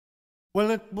Well,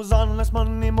 it was on last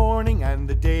Monday morning, and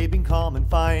the day been calm and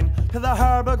fine, to the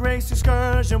harbour grace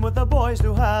excursion with the boys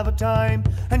to have a time.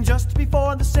 And just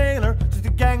before the sailor took the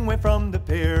gangway from the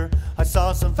pier, I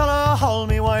saw some fella haul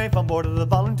me wife on board of the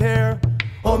Volunteer.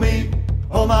 Oh me,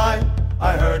 oh my,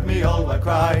 I heard me old wife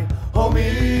cry. Oh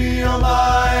me, oh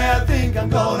my, I think I'm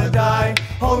gonna die.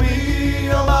 Oh me,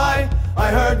 oh my,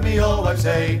 I heard me old wife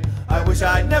say, I wish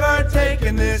I'd never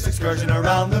taken this excursion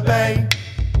around the bay.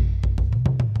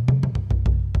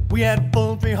 We had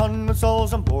full 300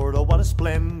 souls on board, oh what a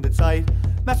splendid sight.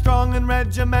 Matt strong and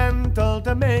regimental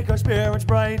to make our spirits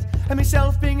bright. And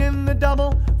myself being in the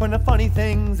double for the funny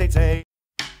things they'd say.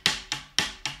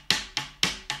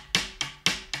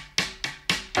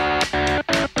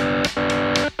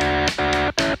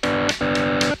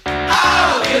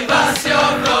 Oh, give us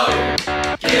your vote,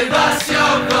 give us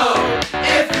your vote,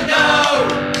 if you know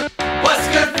what's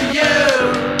good for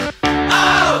you.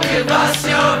 Oh, give us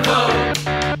your vote.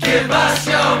 Give us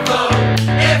your vote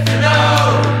if you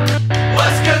know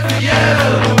what's good for you.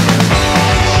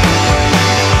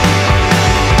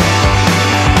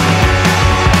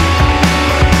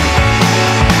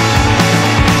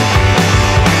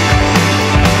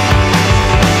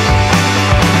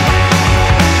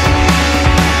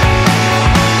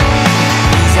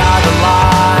 These are the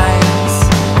lines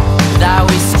that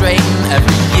we straighten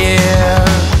every year,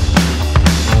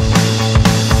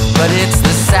 but it's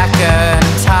the second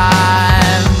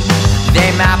time they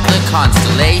map the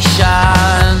constellations.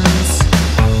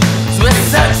 We'll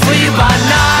search for you by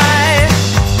night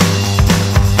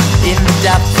in the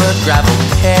Deptford gravel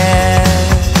pit.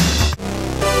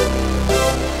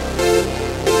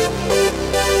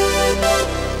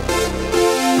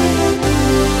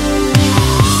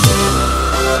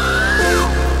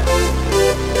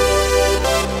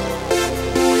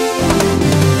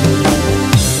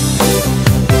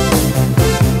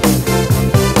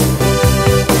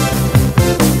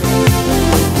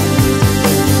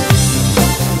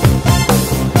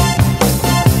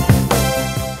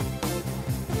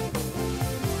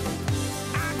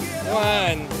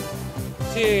 One,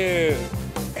 two,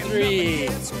 three,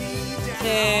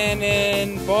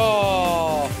 cannonball.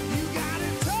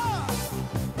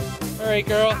 All right,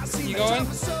 girl, you going?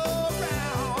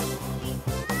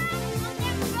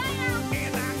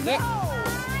 Look.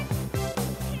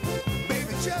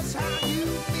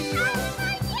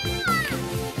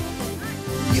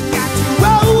 You got to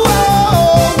roll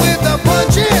with the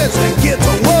punches and get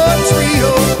to one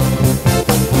trio.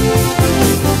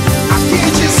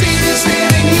 Can't you see me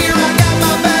standing here? I got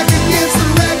my back against the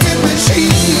wrecking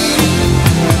machine.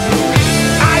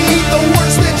 I ain't the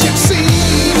worst that you've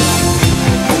seen.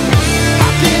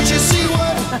 Can't you see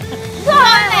what?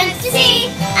 What meant to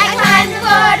see? I climbed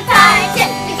aboard a pirate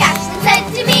ship. The captain said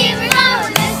to me, we're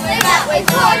going this way, that way,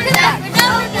 toward the backward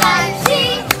of the Irish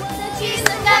Sea. So she's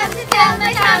looked up to fill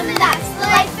my town, and that's the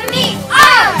life for me.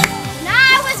 Oh! When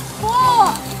I was 4,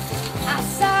 I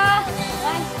saw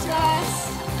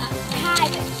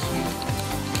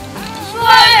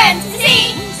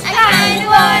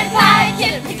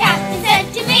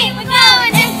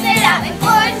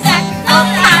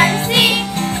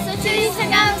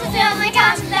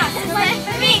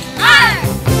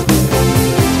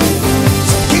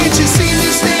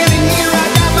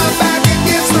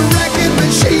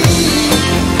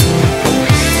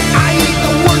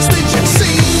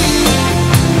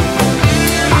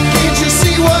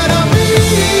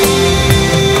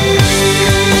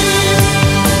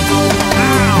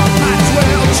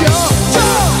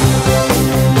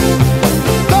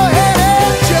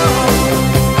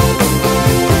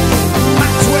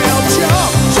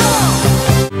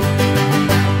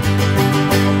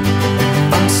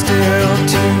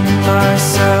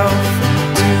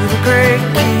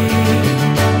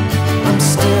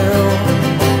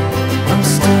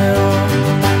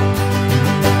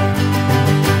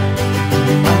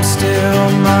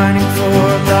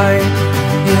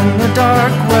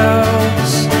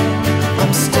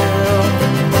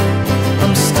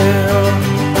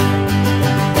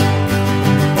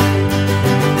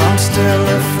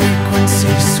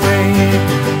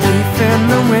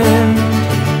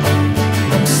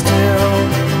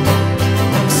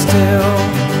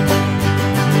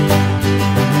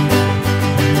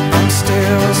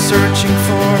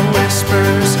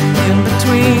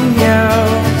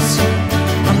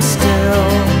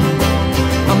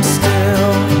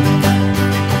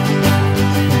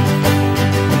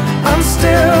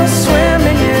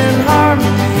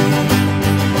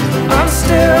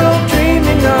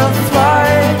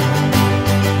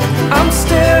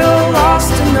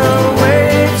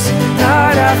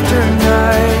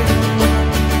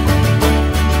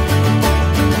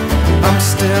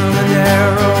still an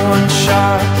arrow and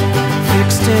sharp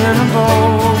fixed in a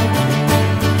bow.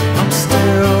 I'm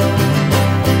still